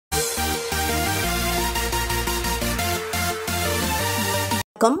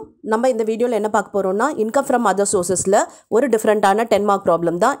வணக்கம் நம்ம இந்த வீடியோல என்ன பார்க்க போறோம்னா இன்கம் ஃப்ரம் அதர் சோர்சஸ்ல ஒரு டிஃபரண்டான 10 மார்க்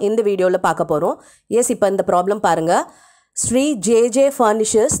ப்ராப்ளம் தான் இந்த வீடியோல பார்க்க போறோம். எஸ் இப்போ இந்த ப்ராப்ளம் பாருங்க. Sri JJ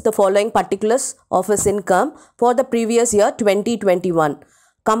furnishes the following particulars of his income for the previous year 2021.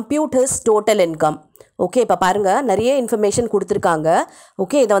 Compute his total income. Okay இப்போ பாருங்க நிறைய இன்ஃபர்மேஷன் கொடுத்துருக்காங்க.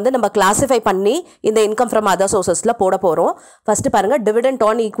 ஓகே இதை வந்து நம்ம கிளாஸிஃபை பண்ணி இந்த இன்கம் ஃப்ரம் அதர் சோர்சஸில் போட போகிறோம். ஃபஸ்ட்டு பாருங்கள் டிவிடெண்ட்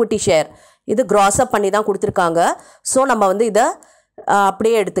ஆன் ஈக்விட்டி ஷேர் இது கிராஸ் அப் பண்ணி தான் கொடுத்துருக்காங்க. ஸோ நம்ம வந்து இதை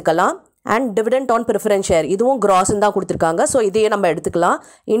அப்படியே எடுத்துக்கலாம். And dividend on preference share இதுவும் கிராஸ்ன்னு தான் கொடுத்துருக்காங்க. ஸோ இதையே நம்ம எடுத்துக்கலாம்.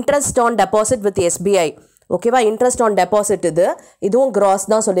 Interest on deposit with SBI ஓகேவா, இன்ட்ரெஸ்ட் ஆன் டெபாசிட் இதுவும் கிராஸ்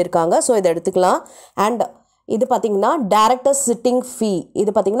தான் சொல்லியிருக்காங்க. ஸோ இதை எடுத்துக்கலாம். அண்ட் இது பார்த்திங்கன்னா டேரக்டர்ஸ் சிட்டிங் ஃபீ இது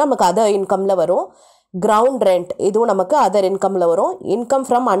பார்த்திங்கன்னா நமக்கு அதர் இன்கமில் வரும். கிரவுண்ட் ரெண்ட் இதுவும் நமக்கு அதர் இன்கமில் வரும். இன்கம்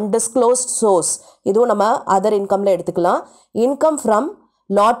ஃப்ரம் அன்டிஸ்க்ளோஸ்ட் சோர்ஸ் இதுவும் நம்ம அதர் இன்கமில் எடுத்துக்கலாம். இன்கம் ஃப்ரம்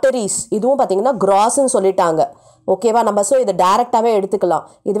லாட்டரிஸ் இதுவும் பார்த்திங்கன்னா கிராஸ்ன்னு சொல்லிட்டாங்க. ஓகேவா, நம்ம ஸோ இதை டேரெக்டாகவே எடுத்துக்கலாம்.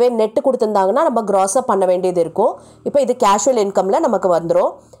 இதுவே நெட்டு கொடுத்துருந்தாங்கன்னா நம்ம கிராஸாக பண்ண வேண்டியது இருக்கும். இப்போ இது கேஷுவல் இன்கமில் நமக்கு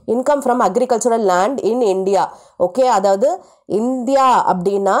வந்துடும். Income from agricultural land in India okay, அதாவது இந்தியா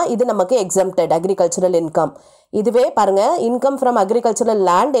அப்படின்னா இது நமக்கு எக்ஸம்டட் அக்ரிகல்ச்சரல் இன்கம். இதுவே பாருங்கள் income from agricultural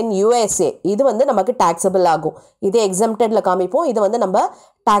land in USA இது வந்து நமக்கு டாக்ஸபிள் ஆகும். இது எக்ஸம்டடில் காமிப்போம், இது வந்து நம்ம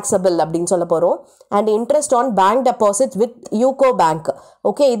டாக்ஸபிள் அப்படின்னு சொல்ல போகிறோம். And interest on bank deposit with UCO bank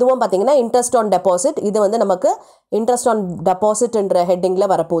okay, இதுவும் பார்த்தீங்கன்னா இன்ட்ரெஸ்ட் ஆன் டெபாசிட் இது வந்து நமக்கு இன்ட்ரெஸ்ட் ஆன் டெபாசிட்ன்ற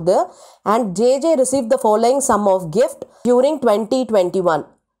ஹெட்டிங்கில் வரப்போகுது. And JJ receive the following some of gift during 2021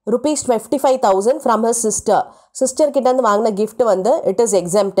 rupees 55,000 from his sister கிட்டேருந்து வாங்கின கிஃப்ட் வந்து இட் இஸ்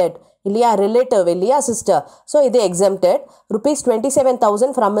எக்ஸம்டட் இல்லையா, ரிலேட்டிவ் இல்லையா சிஸ்டர். ஸோ இது exempted. rupees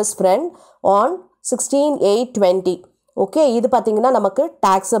 27,000 from his friend on 16/8/20 okay, இது பார்த்தீங்கன்னா நமக்கு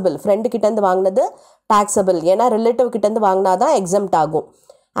டாக்ஸபிள். ஃப்ரெண்டு கிட்டேருந்து வாங்கினது டாக்ஸபிள், ஏன்னா ரிலேட்டிவ் கிட்டேருந்து வாங்கினா தான் எக்ஸம்ட் ஆகும்.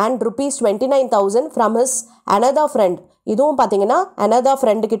 And rupees 29,000 from his another friend இதுவும் பார்த்தீங்கன்னா another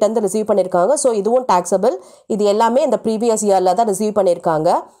ஃப்ரெண்டு கிட்டேருந்து ரிசீவ் பண்ணியிருக்காங்க. ஸோ இதுவும் டாக்ஸபிள். இது எல்லாமே இந்த ப்ரீவியஸ் இயரில் தான் ரிசீவ் பண்ணியிருக்காங்க.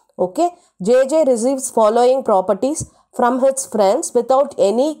 Okay, JJ receives following properties from his friends without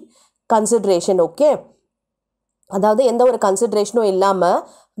any கன்சிட்ரேஷன் okay, அதாவது எந்த ஒரு கன்சிட்ரேஷனும் இல்லாமல்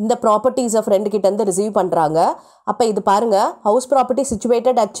இந்த ப்ராப்பர்ட்டிஸை ஃப்ரெண்டு கிட்டேருந்து ரிசீவ் பண்ணுறாங்க. அப்போ இது பாருங்கள், house property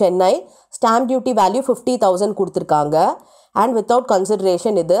situated at Chennai, stamp duty value 50,000 கொடுத்துருக்காங்க. அண்ட் வித்தவுட்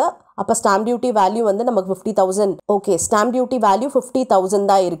கன்சிட்ரேஷன் இது. அப்போ ஸ்டாம்ப் டியூட்டி வேல்யூ வந்து நமக்கு 50,000 ஓகே, ஸ்டாம்ப் டியூட்டி வேல்யூ 50,000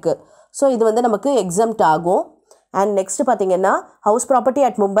 தான் இருக்குது. ஸோ இது வந்து நமக்கு எக்ஸம்ட் ஆகும். அண்ட் நெக்ஸ்ட் பார்த்தீங்கன்னா house property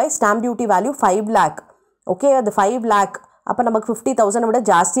at Mumbai stamp duty value 5 lakh okay, அது 5 lakh அப்போ நமக்கு 50,000 விட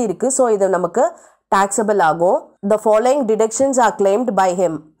ஜாஸ்தி இருக்குது. ஸோ இது நமக்கு taxable ஆகும். The following deductions are claimed by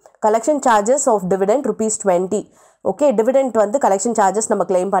him. Collection charges of dividend rupees 20 okay, dividend வந்து கலெக்ஷன் சார்ஜஸ் நம்ம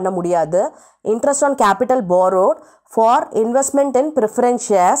கிளைம் பண்ண முடியாது. Interest on capital borrowed for investment in preference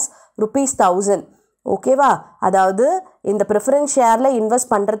shares rupees 1000 ஓகேவா, அதாவது இந்த ப்ரிஃபரன்ஸ் ஷேரில்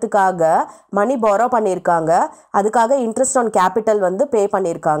இன்வெஸ்ட் பண்ணுறதுக்காக மணி borrow பண்ணியிருக்காங்க, அதுக்காக இன்ட்ரெஸ்ட் ஆன் கேபிட்டல் வந்து பே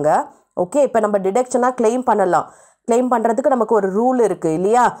பண்ணியிருக்காங்க. ஓகே, இப்போ நம்ம டிடக்ஷனாக கிளைம் பண்ணலாம். கிளைம் பண்ணுறதுக்கு நமக்கு ஒரு ரூல் இருக்குது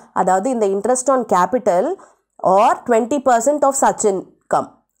இல்லையா, அதாவது இந்த interest on capital R 20% of such income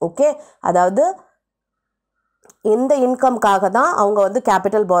okay, அதாவது இந்த இன்கம்காக தான் அவங்க வந்து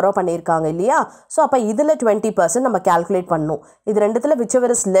கேபிட்டல் borrow பண்ணியிருக்காங்க இல்லையா. ஸோ அப்போ இதில் 20% நம்ம கால்குலேட் பண்ணணும். இது ரெண்டுத்தில்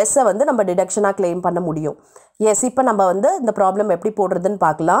விச்செவர் இஸ் லெஸ்ஸை வந்து நம்ம டிடக்ஷனாக கிளைம் பண்ண முடியும். எஸ், இப்போ நம்ம வந்து இந்த ப்ராப்ளம் எப்படி போடுறதுன்னு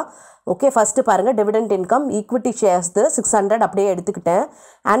பார்க்கலாம். ஓகே, ஃபஸ்ட்டு பாருங்கள் டிவிடெண்ட் இன்கம் ஈக்விட்டி ஷேர்ஸ்து 600 அப்படியே எடுத்துக்கிட்டேன்.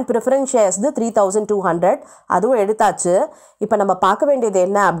 அண்ட் ப்ரிஃபரன்ஸ் ஷேர்ஸ்து 3,200 அதுவும் எடுத்தாச்சு. இப்போ நம்ம பார்க்க வேண்டியது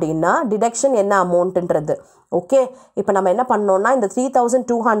என்ன அப்படின்னா டிடக்ஷன் என்ன அமௌண்ட்டுன்றது. ஓகே, இப்போ நம்ம என்ன பண்ணோம்னா இந்த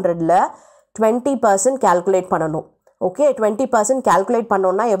 3,200ல் 20% கால்குலேட் பண்ணணும். ஓகே, 20% கால்குலேட்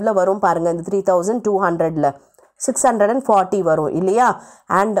பண்ணோன்னா எவ்வளோ வரும் பாருங்கள், இந்த 3,200ல் 640 வரும் இல்லையா.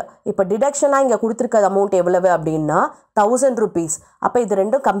 அண்ட் இப்போ டிடக்ஷனாக இங்கே கொடுத்துருக்க அமௌண்ட் எவ்வளவு அப்படின்னா 1000 rupees. அப்போ இது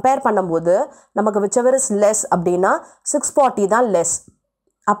ரெண்டும் கம்பேர் பண்ணும்போது நமக்கு விச்செவர் இஸ் லெஸ் அப்படின்னா 640 தான் லெஸ்.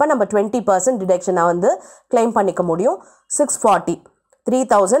 அப்போ நம்ம 20% டிடக்ஷனாக வந்து கிளைம் பண்ணிக்க முடியும். 640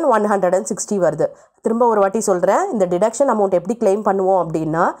 3,160 வருது. திரும்ப ஒரு வாட்டி சொல்கிறேன், இந்த டிடக்ஷன் அமௌண்ட் எப்படி கிளைம் பண்ணுவோம்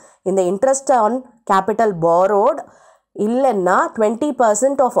அப்படின்னா இந்த இன்ட்ரெஸ்ட் ஆன் கேபிட்டல் borrowed இல்லைன்னா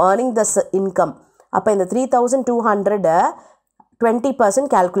 20% ஆஃப் ஏர்னிங் த இன்கம். அப்போ இந்த 3,200 20%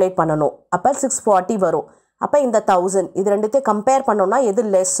 கால்குலேட் பண்ணணும். அப்போ 640 வரும். அப்போ இந்த 1000 இது ரெண்டுத்தையும் கம்பேர் பண்ணோன்னா எது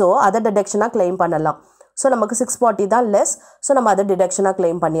லெஸ்ஸோ அதை டிடக்ஷனாக கிளைம் பண்ணலாம். ஸோ நமக்கு 640 தான் லெஸ். ஸோ நம்ம அதை டிடக்ஷனாக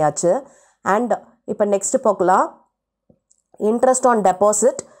கிளைம் பண்ணியாச்சு. அண்ட் இப்போ நெக்ஸ்ட் பார்க்கலாம். இன்ட்ரெஸ்ட் ஆன்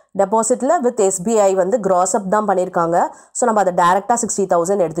டெபாசிட்டில் வித் SBI வந்து கிராஸ் அப் தான் பண்ணியிருக்காங்க. ஸோ நம்ம அதை டேரெக்டாக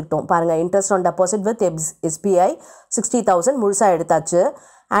 60,000 எடுத்துக்கிட்டோம். பாருங்கள், interest on deposit with SBI 60,000 முழுசாக எடுத்தாச்சு.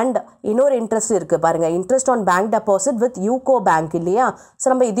 அண்ட் இன்னொரு இன்ட்ரெஸ்ட் இருக்குது பாருங்கள், interest on bank deposit with UCO bank இல்லையா. ஸோ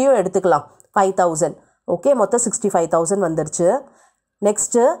நம்ம இதையும் எடுத்துக்கலாம் 5,000 ஓகே, மொத்தம் 65,000 வந்துருச்சு.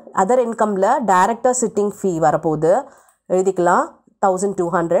 நெக்ஸ்ட்டு அதர் இன்கமில் டைரக்டர் சிட்டிங் ஃபீ வரப்போகுது, எழுதிக்கலாம்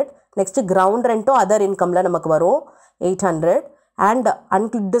 1200. நெக்ஸ்ட்டு கிரவுண்ட் ரெண்ட்டும் அதர் இன்கமில் நமக்கு வரும் 800. அண்ட்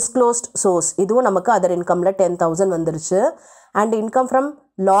அன்டிஸ்க்ளோஸ்ட் சோர்ஸ் இதுவும் நமக்கு அதர் இன்கமில் 10,000 வந்துருச்சு. அண்ட் இன்கம் ஃப்ரம்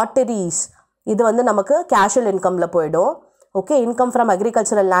லாட்டரிஸ் இது வந்து நமக்கு கேஷுவல் இன்கமில் போயிடும். Okay, income from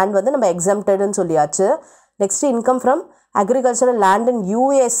agricultural land வந்து நம்ம எக்ஸம்ப்டட்னு சொல்லியாச்சு. Next income from agricultural land in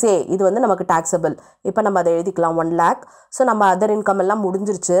USA இது வந்து நமக்கு டாக்ஸபிள். இப்போ நம்ம அதை எழுதிக்கலாம் 1 lakh. ஸோ நம்ம அதர் இன்கம் எல்லாம்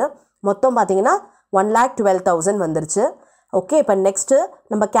முடிஞ்சிருச்சு. மொத்தம் பார்த்தீங்கன்னா 1,12,000 வந்துருச்சு. ஓகே, இப்போ நெக்ஸ்ட்டு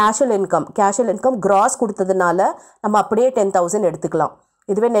நம்ம கேஷுவல் இன்கம் கிராஸ் கொடுத்ததுனால நம்ம அப்படியே 10,000 எடுத்துக்கலாம்.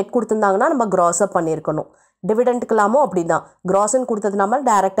 இதுவே நெட் கொடுத்துருந்தாங்கன்னா நம்ம கிராஸப் பண்ணியிருக்கணும். டிவிடெண்ட்டுக்கலாமும் அப்படி தான், கிராஸ்ன்னு கொடுத்ததுனால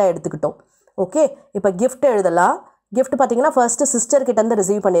டைரெக்டாக எடுத்துக்கிட்டோம். ஓகே, இப்போ கிஃப்ட் எழுதலாம். கிஃப்ட் பார்த்தீங்கன்னா ஃபர்ஸ்ட்டு சிஸ்டர்கிட்டேருந்து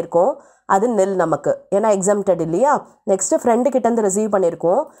ரிசீவ் பண்ணியிருக்கோம், அது நெல் நமக்கு, ஏன்னா எக்ஸம்ப்டட் இல்லையா. நெக்ஸ்ட்டு ஃப்ரெண்டுக்கிட்டேருந்து ரிசீவ்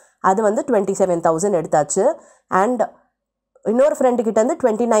பண்ணியிருக்கோம், அது வந்து 27,000 எடுத்தாச்சு. அண்ட் இன்னொரு ஃப்ரெண்டுக்கிட்டேருந்து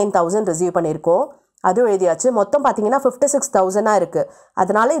 29,000 ரிசீவ் பண்ணியிருக்கோம், அதுவும் எழுதியாச்சு. மொத்தம் பார்த்தீங்கன்னா 56,000 இருக்குது.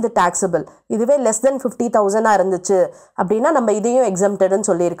 அதனால் இது டாக்ஸபிள். இதுவே லெஸ் தென் 50,000 இருந்துச்சு அப்படின்னா நம்ம இதையும் எக்ஸம்ப்டட்னு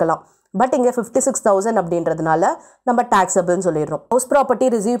சொல்லியிருக்கலாம். பட் இங்கே 56,000 அப்படின்றதுனால நம்ம டாக்ஸபிள்னு சொல்லிடுறோம். ஹவுஸ் ப்ராப்பர்ட்டி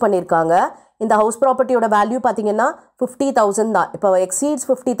ரிசீவ் பண்ணியிருக்காங்க. இந்த ஹவுஸ் ப்ராப்பர்ட்டியோட வேல்யூ பார்த்தீங்கன்னா 50,000 தான். இப்போ எக்ஸீட்ஸ்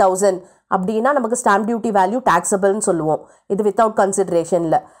 50,000 அப்படின்னா நமக்கு ஸ்டாம்ப் டியூட்டி வேல்யூ டாக்ஸபிள்னு சொல்லுவோம், இது வித்தவுட்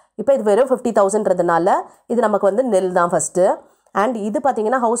கன்சிட்ரேஷனில். இப்போ இது வெறும் 50,000ன்றதுனால இது நமக்கு வந்து நெல் தான் ஃபஸ்ட்டு. அண்ட் இது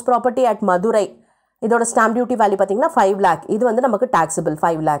பார்த்தீங்கன்னா ஹவுஸ் ப்ராப்பர்ட்டி அட் மதுரை, இதோட ஸ்டாம்ப் டியூட்டி வேல்யூ பார்த்தீங்கன்னா 5 lakh. இது வந்து நமக்கு டாக்ஸபிள்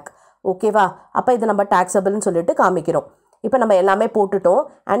 5 lakh. ஓகேவா, அப்போ இது நம்ம டாக்ஸபிள்னு சொல்லிட்டு காமிக்கிறோம். இப்போ நம்ம எல்லாமே போட்டுட்டோம்.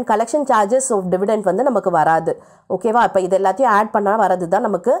 And collection charges of dividend வந்து நமக்கு வராது. ஓகேவா, இப்போ இது எல்லாத்தையும் ஆட் பண்ணால் வரது தான்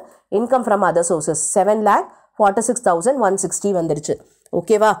நமக்கு இன்கம் ஃப்ரம் அதர் சோர்சஸ் 7,46,160 வந்துருச்சு.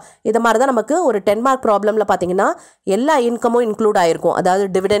 ஓகேவா, இது மாதிரி தான் நமக்கு ஒரு 10 மார்க் ப்ராப்ளமில் பார்த்தீங்கன்னா எல்லா இன்கமும் இன்க்ளூட் ஆகிருக்கும். அதாவது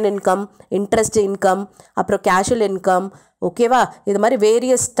டிவிடெண்ட் இன்கம், இன்ட்ரெஸ்ட் இன்கம், அப்புறம் கேஷுவல் இன்கம். ஓகேவா, இது மாதிரி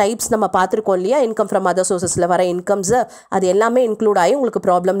வேரியஸ் டைப்ஸ் நம்ம பார்த்துருக்கோம் இல்லையா, இன்கம் ஃப்ரம் அதர் சோர்ஸஸில் வர இன்கம்ஸு அது எல்லாமே இன்க்ளூட் ஆகி உங்களுக்கு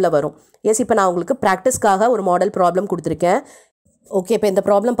ப்ராப்ளமில் வரும். எஸ், இப்போ நான் உங்களுக்கு ப்ராக்டிஸ்க்காக ஒரு மாடல் ப்ராப்ளம் கொடுத்துருக்கேன். ஓகே, இப்போ இந்த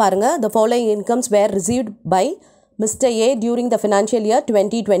ப்ராப்ளம் பாருங்கள். The following incomes where received by mister A during the financial year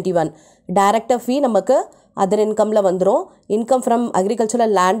 2021. Director ஃபீ நமக்கு அதர் இன்கமில் வந்துடும். இன்கம் ஃப்ரம்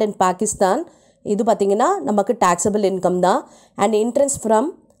அக்ரிகல்ச்சரல் லேண்ட் இன் பாகிஸ்தான் இது பார்த்திங்கன்னா நமக்கு டாக்ஸபிள் இன்கம் தான். And interest from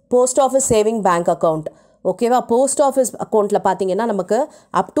post office saving bank account. ஓகேவா, போஸ்ட் ஆஃபீஸ் அக்கௌண்ட்டில் பார்த்தீங்கன்னா நமக்கு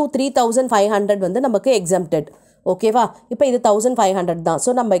அப் டு 3,500 வந்து நமக்கு எக்ஸம்ப்டட். ஓகேவா, இப்போ இது 1,500 தான், ஸோ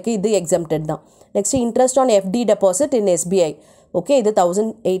நமக்கு இது எக்ஸம்ப்டட் தான். Next interest on FD deposit in SBI. Okay, இது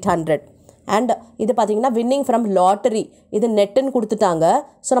 1,800. அண்ட் இது பார்த்திங்கன்னா வின்னிங் ஃப்ரம் லாட்டரி, இது நெட்டுன்னு கொடுத்துட்டாங்க,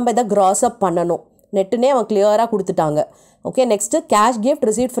 ஸோ நம்ம இதை கிராஸ் அப் பண்ணணும். நெட்டுனே அவன் கிளியராக கொடுத்துட்டாங்க. Okay, next cash gift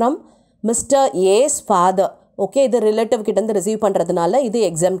receive from mister ace father. Okay, இது ரிலேட்டிவ் கிட்டேருந்து ரிசீவ் பண்ணுறதுனால இது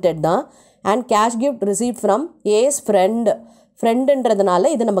எக்ஸம்ப்டட் தான். And cash gift receive from ace ஃப்ரெண்டுன்றதுனால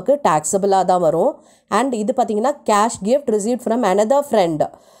இது நமக்கு டாக்ஸபிளாக தான் வரும். அண்ட் இது பார்த்திங்கன்னா cash gift receive from another friend.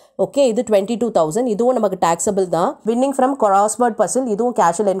 Okay, இது 22,000, இதுவும் நமக்கு டாக்ஸபிள் தான். வின்னிங் ஃப்ரம் crossword puzzle இதுவும்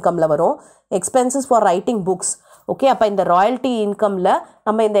கேஷுவல் இன்கமில் வரும். Expenses for writing books. Okay, அப்போ இந்த ராயல்ட்டி இன்கமில்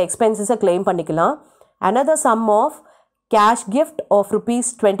நம்ம இந்த எக்ஸ்பென்சஸை கிளைம் பண்ணிக்கலாம். another sum of cash gift of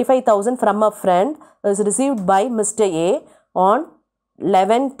 ₹25,000 from a friend is received by Mr. A on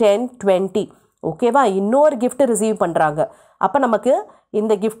 11/10/20. ஓகேவா, இன்னொரு கிஃப்ட் ரிசீவ் பண்ணுறாங்க. அப்போ நமக்கு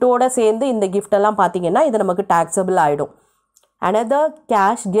இந்த கிஃப்டோடு சேர்ந்து இந்த கிஃப்டெல்லாம் பார்த்தீங்கன்னா இது நமக்கு டாக்ஸபிள் ஆகிடும். another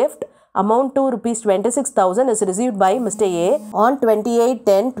cash gift amount to ₹26,000 is received by Mr. A on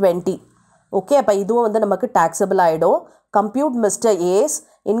 28/10/20. Okay, அப்போ இதுவும் வந்து நமக்கு டாக்ஸபிள் ஆகிடும். compute Mr. A's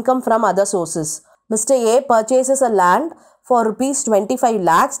income from other sources. Mr. A purchases a land for ₹25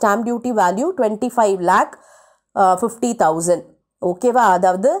 lakh, stamp duty value 25,50,000. ஓகேவா,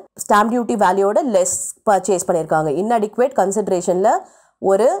 அதாவது stamp duty வேல்யூவோட less purchase பண்ணியிருக்காங்க. Inadequate கன்சிட்ரேஷனில்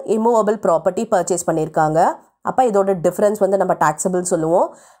ஒரு immovable property purchase பண்ணியிருக்காங்க. அப்போ இதோட டிஃப்ரென்ஸ் வந்து நம்ம டாக்ஸபிள் சொல்லுவோம்.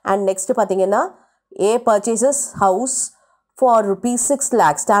 அண்ட் நெக்ஸ்ட்டு பார்த்தீங்கன்னா ஏ purchases house for ₹6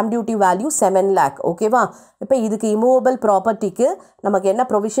 lakh, stamp duty value 7 lakh. ஓகேவா, இப்போ இதுக்கு இமூவபிள் ப்ராப்பர்ட்டிக்கு நமக்கு என்ன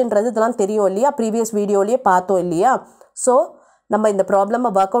ப்ரொவிஷன்றது இதெல்லாம் தெரியும் இல்லையா, ப்ரீவியஸ் வீடியோலேயே பார்த்தோம் இல்லையா. ஸோ நம்ம இந்த ப்ராப்ளமை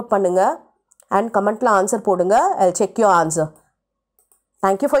ஒர்க் அவுட் பண்ணுங்கள் அண்ட் கமெண்ட்டில் ஆன்சர் போடுங்க. I'll check your answer.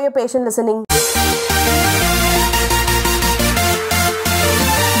 Thank you for your patient listening.